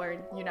started to where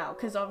you now?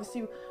 Because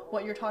obviously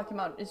what you're talking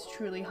about is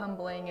truly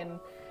humbling and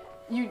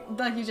you,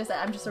 like you just said,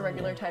 I'm just a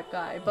regular type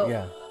guy. But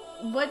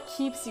what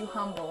keeps you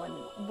humble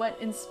and what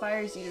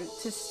inspires you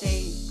to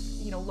stay,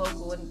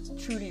 local and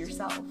true to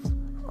yourself?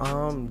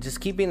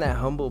 Just keeping that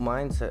humble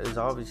mindset is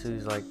obviously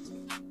like,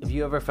 if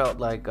you ever felt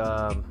like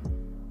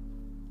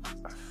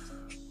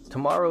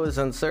tomorrow is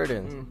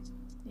uncertain.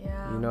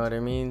 Yeah. You know what I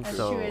mean? As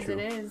true as it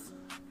is.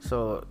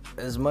 So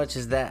as much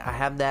as that, I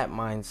have that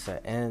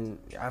mindset, and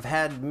I've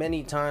had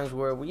many times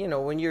where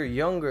when you're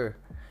younger,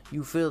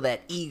 you feel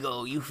that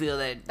ego, you feel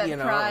that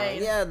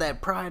pride.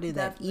 that pride and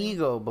that Definitely.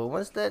 ego. But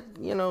once that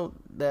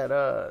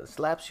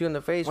slaps you in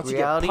the face, Once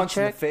reality you get punched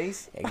check, in the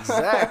face.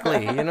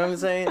 exactly. You know what I'm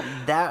saying?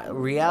 That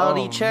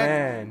reality check,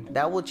 man.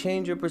 that will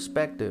change your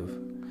perspective.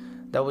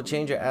 That will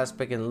change your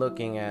aspect in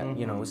looking at,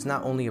 it's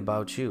not only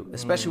about you.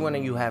 Especially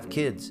when you have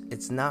kids.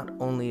 It's not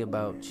only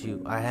about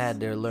you. I had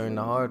to learn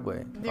the hard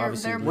way. Their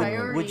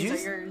priorities would you- are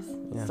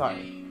yours.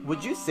 Sorry.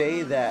 Would you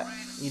say that,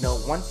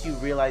 once you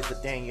realized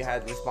that, dang, you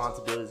had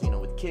responsibilities,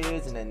 with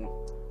kids, and then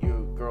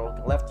your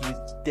girl left you,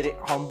 did it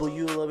humble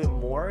you a little bit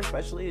more,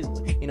 especially,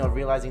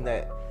 realizing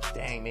that,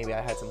 dang, maybe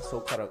I had some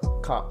so-called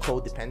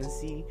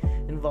codependency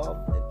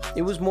involved?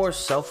 It was more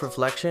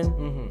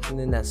self-reflection, and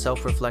then that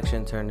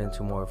self-reflection turned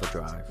into more of a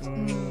drive.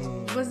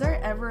 Was there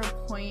ever a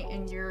point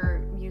in your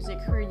music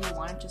career you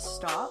wanted to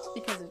stop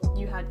because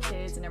you had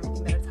kids and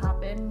everything that has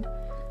happened?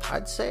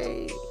 I'd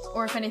say,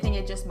 Or if anything,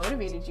 it just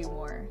motivated you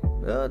more?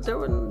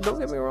 don't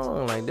get me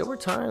wrong, like there were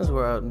times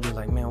where I'd be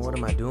like, man, what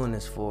am I doing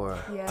this for?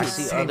 Yeah. I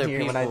see Same other here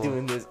people when I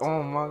doing this.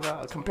 Oh my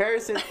god,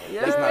 comparison.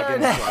 Yeah. Let's not get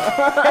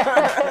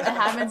into It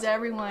happens to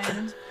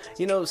everyone.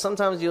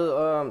 Sometimes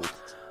you'll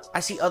I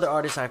see other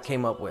artists I've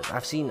came up with.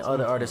 I've seen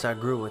other artists I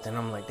grew with, and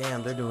I'm like,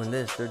 damn, they're doing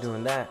this, they're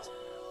doing that.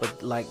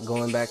 But like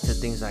going back to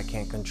things I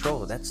can't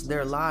control, that's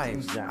their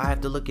lives. Exactly. I have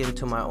to look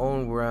into my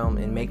own realm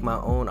and make my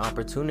own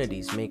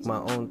opportunities, make my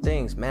own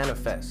things,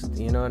 manifest.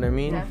 You know what I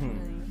mean?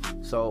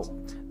 Definitely.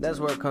 So that's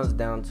where it comes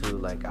down to.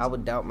 Like, I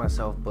would doubt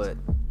myself, but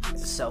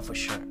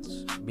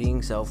self-assurance,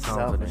 being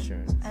self-confident.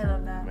 self-assurance. I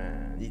love that.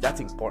 Man, that's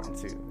important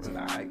too. And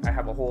I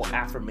have a whole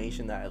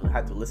affirmation that I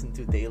had to listen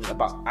to daily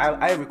about.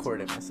 I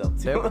recorded it myself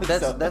too.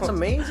 That's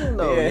amazing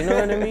though. Yeah. You know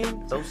what I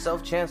mean? Those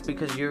self-chants,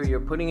 because you're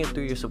putting it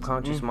through your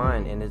subconscious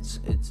mind, and it's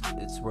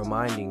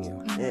reminding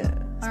you. Yeah,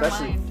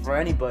 especially mind. for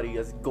anybody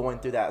that's going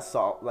through that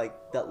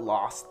that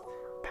lost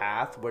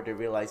path where they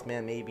realize,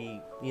 man,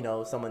 maybe you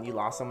lost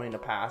someone in the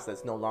past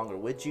that's no longer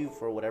with you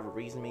for whatever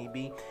reason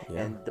maybe,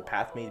 and the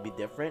path may be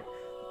different.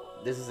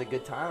 This is a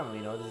good time,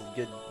 this is a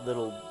good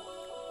little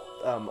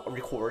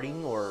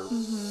recording or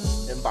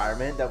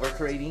environment that we're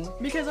creating.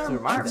 Because our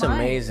remind mind, It's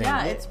amazing.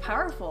 Yeah, it's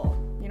powerful.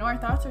 Our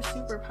thoughts are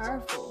super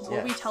powerful.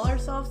 What we Yes. tell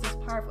ourselves is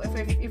powerful.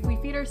 If we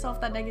feed ourselves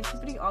that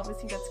negativity,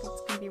 obviously that's going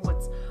to be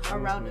what's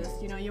around us.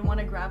 You want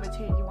to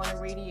gravitate, you want to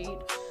radiate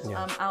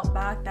out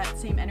back that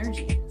same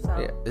energy. So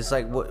Yeah, it's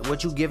like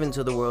what you give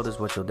into the world is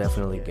what you'll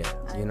definitely get.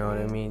 You know what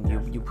I mean?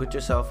 You put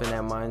yourself in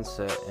that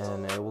mindset,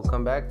 and it will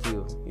come back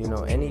to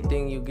you.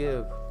 Anything you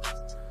give,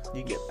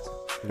 You get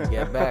that. you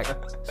get back.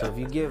 So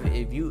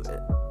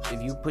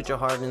if you put your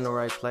heart in the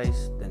right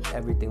place, then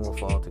everything will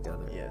fall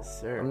together.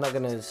 Yes, sir. I'm not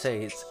gonna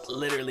say it's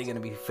literally gonna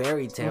be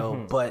fairy tale,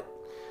 but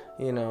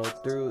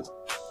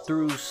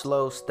through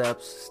slow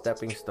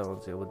stepping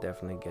stones, it will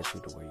definitely get you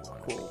to where you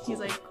want to be. he's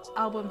like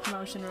album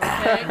promotion real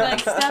quick, like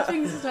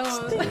stepping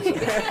stones.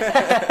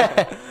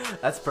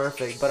 That's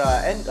perfect. But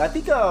and I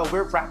think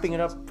we're wrapping it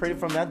up pretty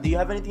from that. Do you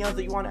have anything else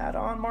that you want to add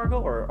on, Margot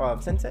or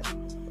Sensei?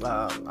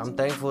 I'm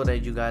thankful that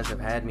you guys have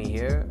had me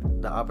here.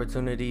 The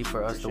opportunity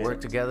for us to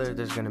work together.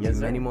 There's gonna be Yes,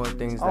 sir. many more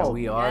things that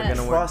we are yes.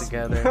 gonna work Trust me.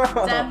 together.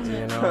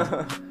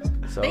 Definitely.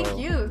 So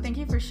Thank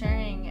you for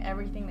sharing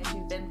everything that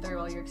you've been through,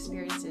 all your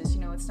experiences.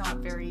 It's not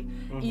very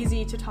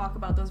easy to talk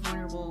about those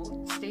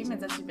vulnerable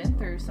statements that you've been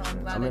through. So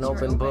I'm glad I'm that an you're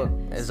open book.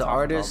 As an talk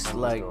artist, about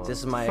like vulnerable. this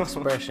is my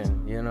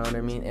expression. You know what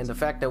I mean? And the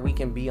fact that we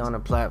can be on a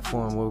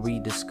platform where we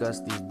discuss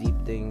these deep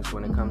things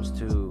when it comes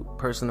to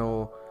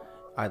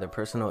either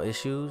personal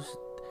issues,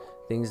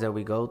 things that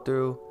we go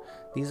through.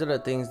 These are the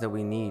things that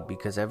we need,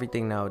 because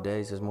everything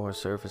nowadays is more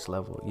surface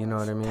level. You know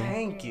what I mean?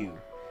 Thank you.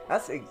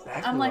 That's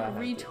exactly. I'm like, what I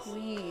have this.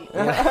 retweet.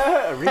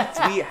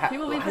 Retweet.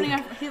 People be putting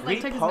he's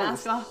like took his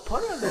mask off.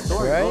 Put it on the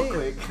story Right? real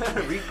quick.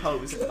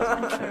 Repost.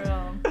 I'm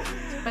sure.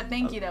 But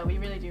thank you though, we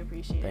really do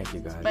appreciate it. Thank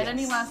you, guys. But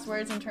any last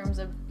words in terms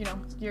of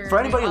your For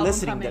anybody album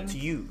listening coming? to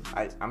you,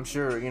 I'm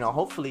sure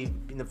hopefully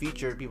in the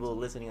future people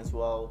listening as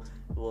well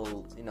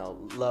will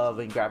love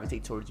and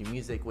gravitate towards your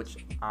music, which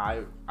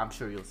I'm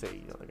sure you'll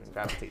say they're gonna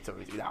gravitate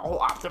towards you. That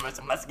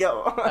optimism, let's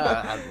go.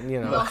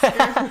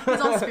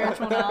 He's all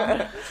spiritual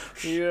now.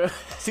 Yeah.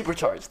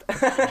 Supercharged.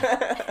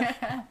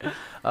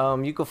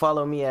 You can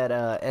follow me at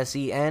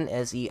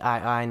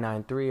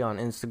SENSEII93 on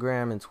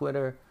Instagram and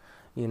Twitter.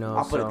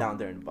 I'll put it down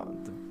there in the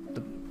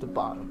bottom. The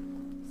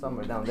bottom.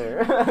 Somewhere down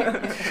there.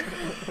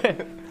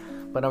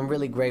 But I'm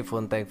really grateful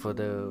and thankful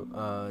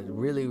to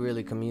really,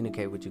 really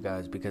communicate with you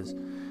guys, because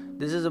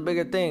this is a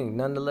bigger thing,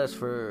 nonetheless,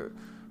 for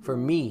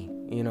me,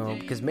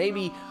 because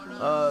maybe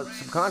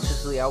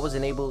subconsciously I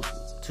wasn't able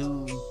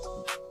to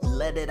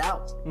let it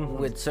out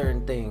with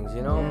certain things,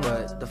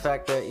 but the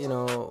fact that,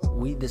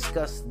 we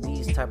discuss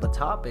these type of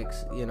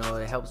topics,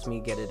 it helps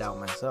me get it out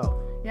myself.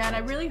 Yeah, and I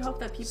really hope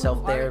that people who are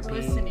Self-therapy,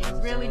 listening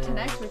really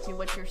connect with you,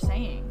 what you're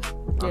saying.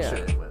 I'm sure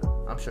it will.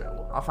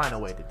 I'll find a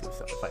way to do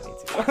so if I need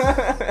to.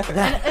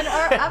 And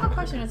I have a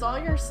question. Is all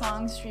your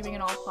songs streaming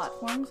in all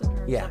platforms in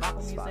terms of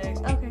Apple Music?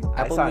 Okay.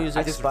 Apple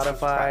Music, just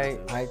Spotify,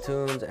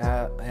 iTunes,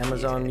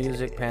 Amazon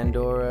Music,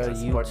 Pandora,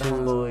 YouTube, you know what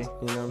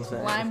I'm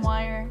saying?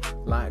 LimeWire.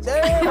 We're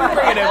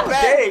bringing it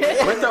back.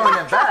 We're throwing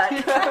it back.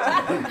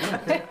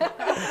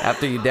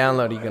 After you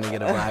download, you're gonna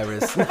get a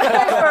virus. For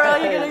real,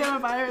 you're gonna get a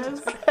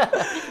virus.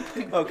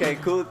 Okay,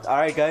 cool. All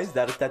right, guys,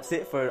 that's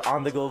it for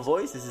On The Go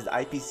Voice. This is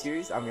IP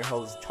Series. I'm your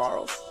host,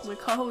 Charles. With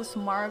co-host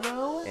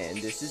Margot. And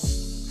this is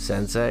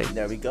Senseii.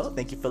 There we go.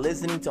 Thank you for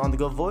listening to On The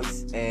Go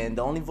Voice. And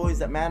the only voice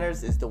that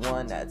matters is the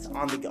one that's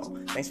on the go.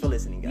 Thanks for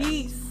listening, guys.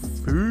 Peace.